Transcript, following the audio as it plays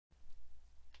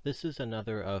This is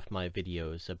another of my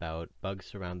videos about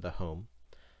bugs around the home,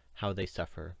 how they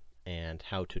suffer, and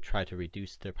how to try to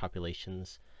reduce their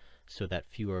populations so that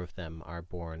fewer of them are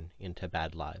born into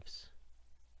bad lives.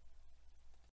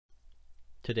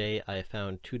 Today I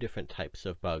found two different types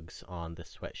of bugs on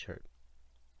this sweatshirt.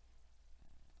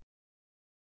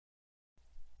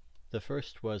 The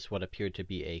first was what appeared to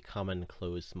be a common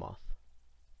clothes moth.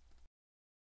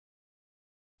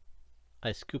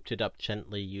 I scooped it up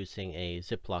gently using a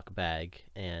Ziploc bag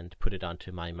and put it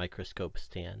onto my microscope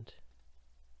stand.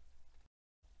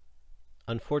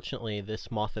 Unfortunately,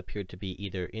 this moth appeared to be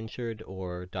either injured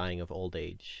or dying of old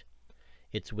age.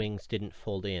 Its wings didn't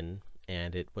fold in,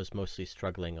 and it was mostly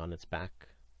struggling on its back.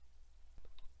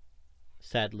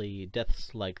 Sadly,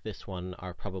 deaths like this one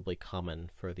are probably common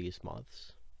for these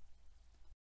moths.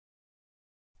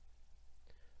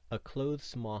 A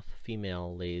clothes moth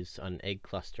female lays an egg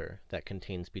cluster that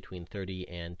contains between 30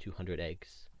 and 200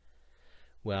 eggs.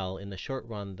 While in the short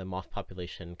run the moth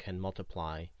population can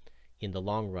multiply, in the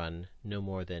long run no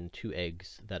more than 2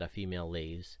 eggs that a female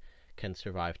lays can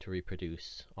survive to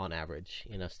reproduce, on average,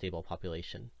 in a stable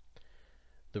population.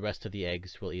 The rest of the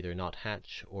eggs will either not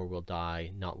hatch or will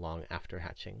die not long after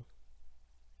hatching.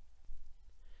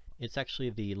 It's actually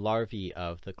the larvae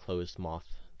of the clothes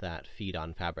moth that feed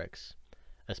on fabrics,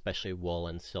 especially wool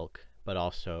and silk, but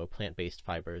also plant-based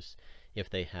fibers if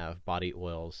they have body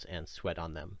oils and sweat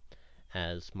on them,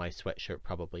 as my sweatshirt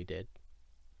probably did.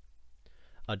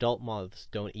 Adult moths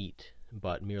don't eat,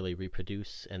 but merely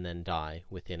reproduce and then die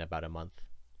within about a month.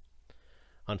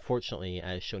 Unfortunately,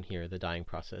 as shown here, the dying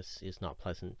process is not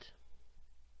pleasant.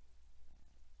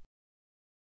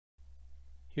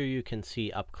 Here you can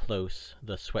see up close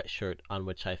the sweatshirt on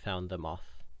which I found the moth.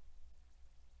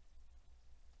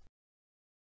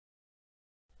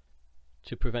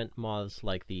 To prevent moths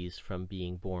like these from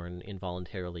being born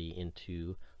involuntarily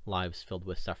into lives filled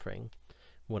with suffering,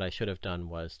 what I should have done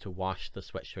was to wash the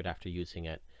sweatshirt after using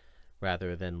it,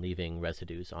 rather than leaving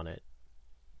residues on it.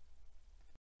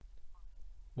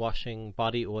 Washing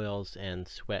body oils and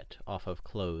sweat off of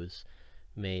clothes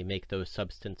may make those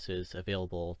substances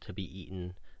available to be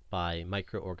eaten by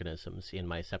microorganisms in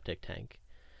my septic tank,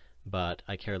 but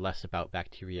I care less about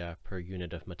bacteria per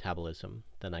unit of metabolism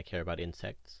than I care about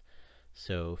insects.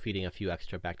 So feeding a few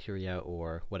extra bacteria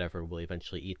or whatever will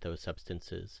eventually eat those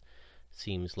substances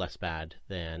seems less bad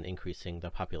than increasing the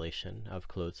population of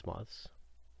clothes moths.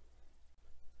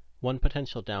 One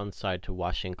potential downside to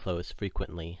washing clothes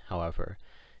frequently, however,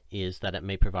 is that it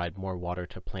may provide more water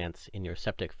to plants in your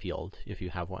septic field if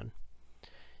you have one.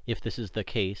 If this is the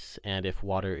case, and if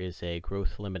water is a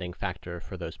growth limiting factor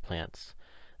for those plants,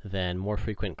 then more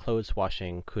frequent clothes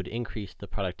washing could increase the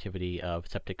productivity of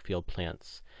septic field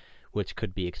plants, which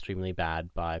could be extremely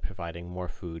bad by providing more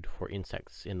food for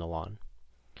insects in the lawn.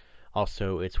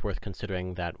 Also, it's worth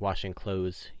considering that washing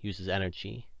clothes uses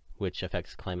energy, which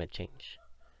affects climate change.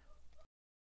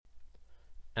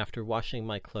 After washing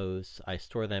my clothes, I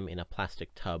store them in a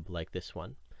plastic tub like this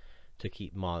one, to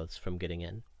keep moths from getting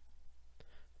in.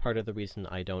 Part of the reason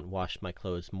I don't wash my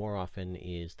clothes more often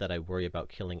is that I worry about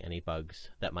killing any bugs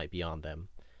that might be on them,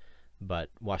 but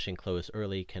washing clothes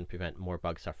early can prevent more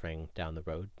bug suffering down the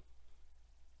road.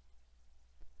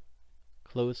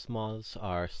 Clothes moths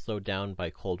are slowed down by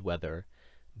cold weather,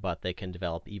 but they can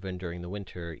develop even during the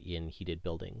winter in heated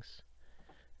buildings.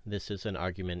 This is an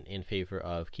argument in favor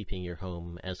of keeping your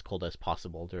home as cold as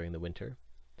possible during the winter.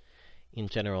 In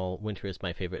general, winter is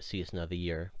my favorite season of the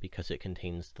year because it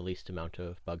contains the least amount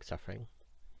of bug suffering.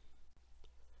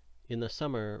 In the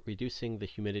summer, reducing the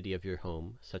humidity of your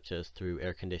home, such as through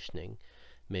air conditioning,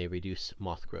 may reduce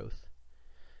moth growth.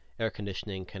 Air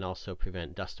conditioning can also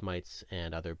prevent dust mites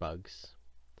and other bugs.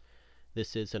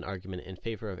 This is an argument in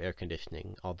favor of air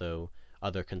conditioning, although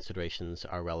other considerations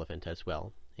are relevant as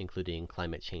well, including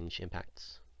climate change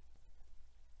impacts.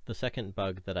 The second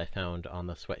bug that I found on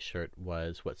the sweatshirt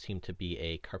was what seemed to be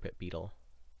a carpet beetle.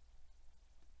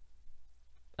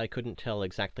 I couldn't tell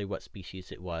exactly what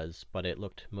species it was, but it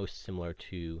looked most similar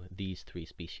to these 3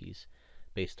 species,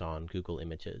 based on Google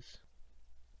Images.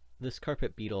 This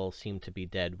carpet beetle seemed to be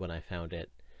dead when I found it,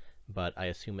 but I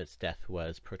assume its death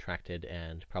was protracted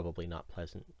and probably not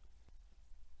pleasant.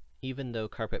 Even though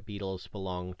carpet beetles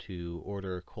belong to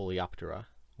order Coleoptera,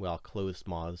 while clothes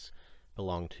moths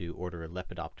belong to order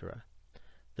Lepidoptera,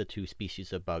 the 2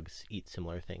 species of bugs eat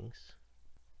similar things.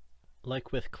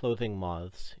 Like with clothing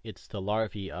moths, it's the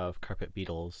larvae of carpet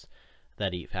beetles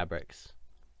that eat fabrics.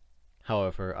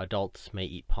 However, adults may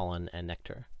eat pollen and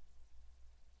nectar.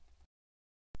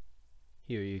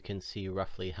 Here you can see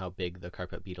roughly how big the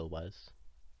carpet beetle was.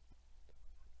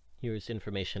 Here's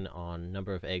information on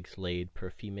number of eggs laid per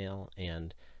female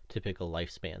and typical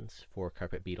lifespans for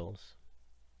carpet beetles.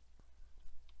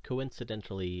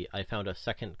 Coincidentally, I found a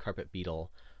second carpet beetle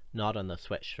not on the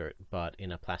sweatshirt, but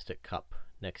in a plastic cup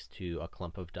next to a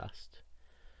clump of dust.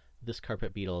 This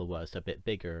carpet beetle was a bit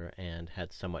bigger and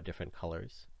had somewhat different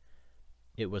colors.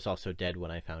 It was also dead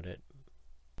when I found it.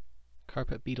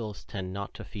 Carpet beetles tend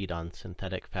not to feed on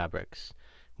synthetic fabrics,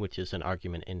 which is an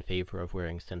argument in favor of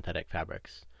wearing synthetic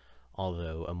fabrics,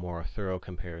 although a more thorough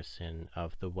comparison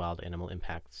of the wild animal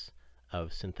impacts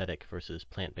of synthetic versus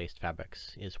plant-based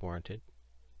fabrics is warranted.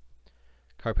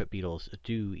 Carpet beetles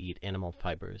do eat animal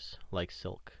fibers, like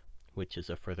silk, which is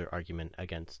a further argument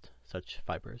against such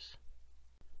fibers.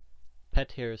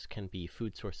 Pet hairs can be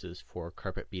food sources for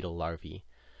carpet beetle larvae,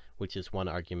 which is one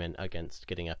argument against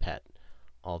getting a pet,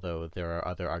 although there are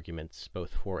other arguments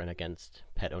both for and against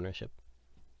pet ownership.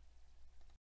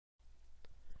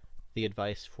 The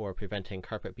advice for preventing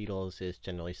carpet beetles is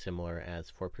generally similar as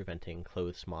for preventing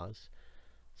clothes moths,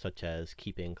 such as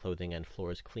keeping clothing and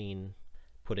floors clean,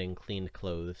 putting cleaned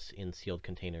clothes in sealed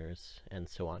containers, and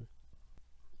so on.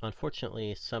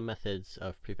 Unfortunately, some methods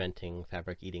of preventing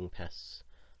fabric-eating pests,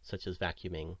 such as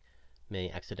vacuuming,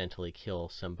 may accidentally kill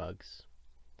some bugs.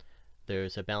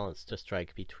 There's a balance to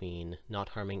strike between not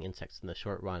harming insects in the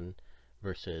short run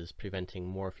versus preventing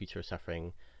more future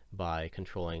suffering by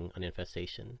controlling an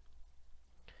infestation.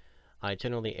 I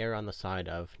generally err on the side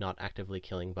of not actively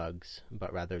killing bugs,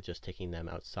 but rather just taking them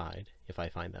outside if I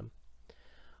find them.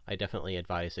 I definitely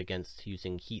advise against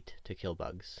using heat to kill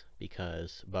bugs,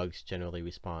 because bugs generally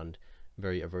respond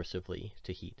very aversively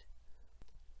to heat.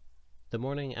 The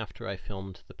morning after I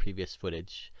filmed the previous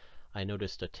footage, I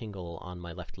noticed a tingle on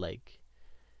my left leg.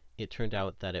 It turned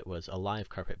out that it was a live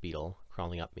carpet beetle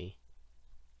crawling up me.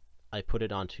 I put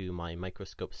it onto my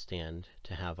microscope stand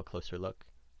to have a closer look.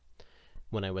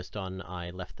 When I was done, I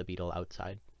left the beetle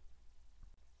outside.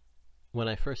 When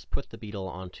I first put the beetle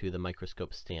onto the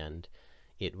microscope stand,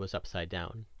 it was upside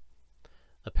down.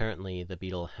 Apparently, the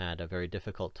beetle had a very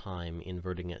difficult time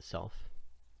inverting itself.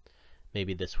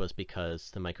 Maybe this was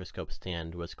because the microscope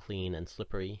stand was clean and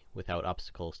slippery, without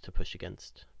obstacles to push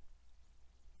against.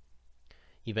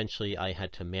 Eventually, I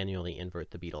had to manually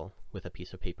invert the beetle with a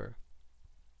piece of paper.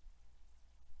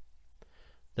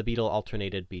 The beetle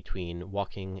alternated between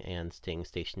walking and staying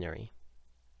stationary.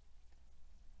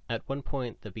 At one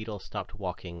point, the beetle stopped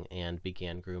walking and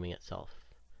began grooming itself.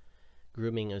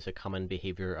 Grooming is a common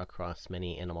behavior across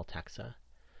many animal taxa.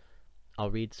 I'll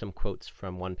read some quotes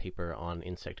from one paper on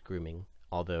insect grooming,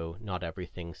 although not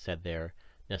everything said there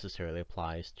necessarily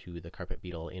applies to the carpet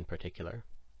beetle in particular.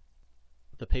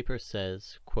 The paper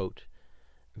says, quote,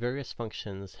 "Various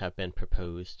functions have been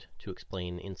proposed to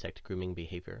explain insect grooming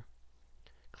behavior.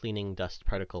 Cleaning dust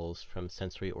particles from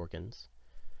sensory organs,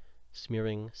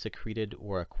 smearing secreted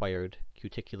or acquired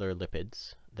cuticular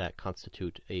lipids that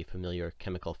constitute a familiar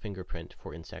chemical fingerprint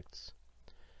for insects,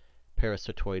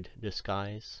 parasitoid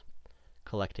disguise,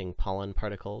 collecting pollen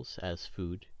particles as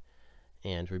food,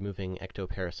 and removing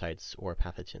ectoparasites or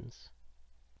pathogens."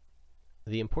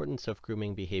 The importance of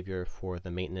grooming behavior for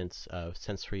the maintenance of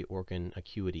sensory organ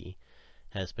acuity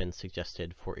has been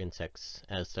suggested for insects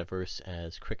as diverse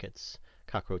as crickets,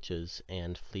 cockroaches,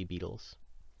 and flea beetles.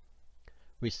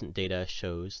 Recent data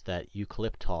shows that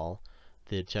eucalyptol,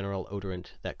 the general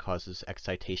odorant that causes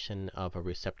excitation of a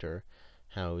receptor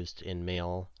housed in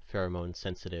male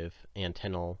pheromone-sensitive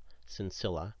antennal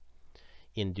cincilla,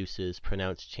 induces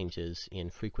pronounced changes in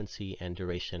frequency and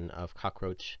duration of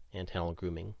cockroach antennal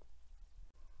grooming.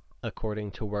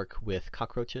 According to work with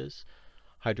cockroaches,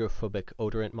 hydrophobic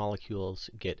odorant molecules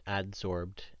get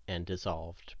adsorbed and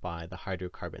dissolved by the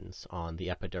hydrocarbons on the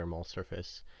epidermal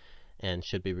surface and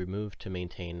should be removed to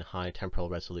maintain high temporal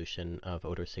resolution of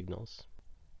odor signals.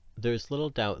 There's little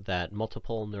doubt that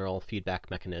multiple neural feedback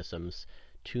mechanisms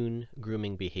tune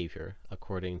grooming behavior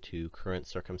according to current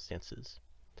circumstances.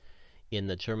 In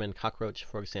the German cockroach,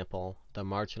 for example, the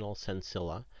marginal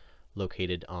cincilla,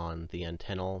 located on the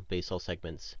antennal basal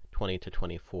segments 20 to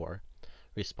 24,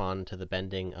 respond to the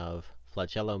bending of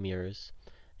flagellomeres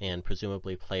and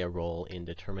presumably play a role in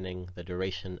determining the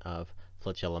duration of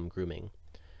flagellum grooming,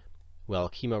 while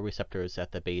chemoreceptors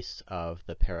at the base of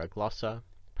the paraglossa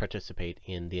participate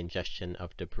in the ingestion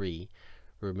of debris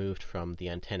removed from the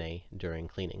antennae during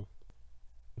cleaning.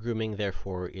 Grooming,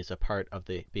 therefore, is a part of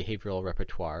the behavioral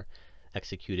repertoire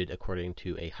executed according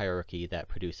to a hierarchy that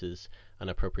produces an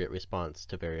appropriate response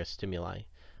to various stimuli,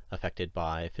 affected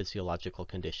by physiological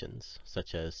conditions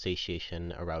such as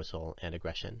satiation, arousal, and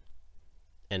aggression."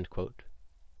 End quote.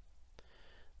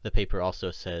 The paper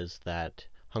also says that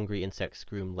hungry insects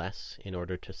groom less in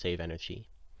order to save energy.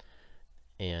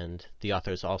 And the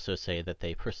authors also say that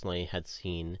they personally had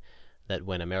seen that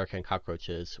when American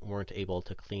cockroaches weren't able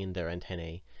to clean their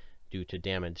antennae due to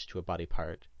damage to a body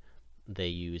part, they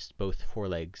used both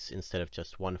forelegs instead of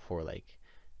just one foreleg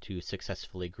to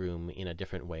successfully groom in a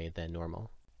different way than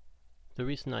normal. The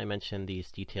reason I mention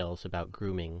these details about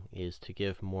grooming is to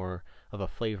give more of a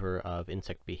flavor of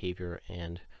insect behavior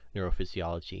and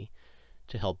neurophysiology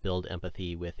to help build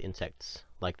empathy with insects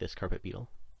like this carpet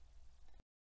beetle.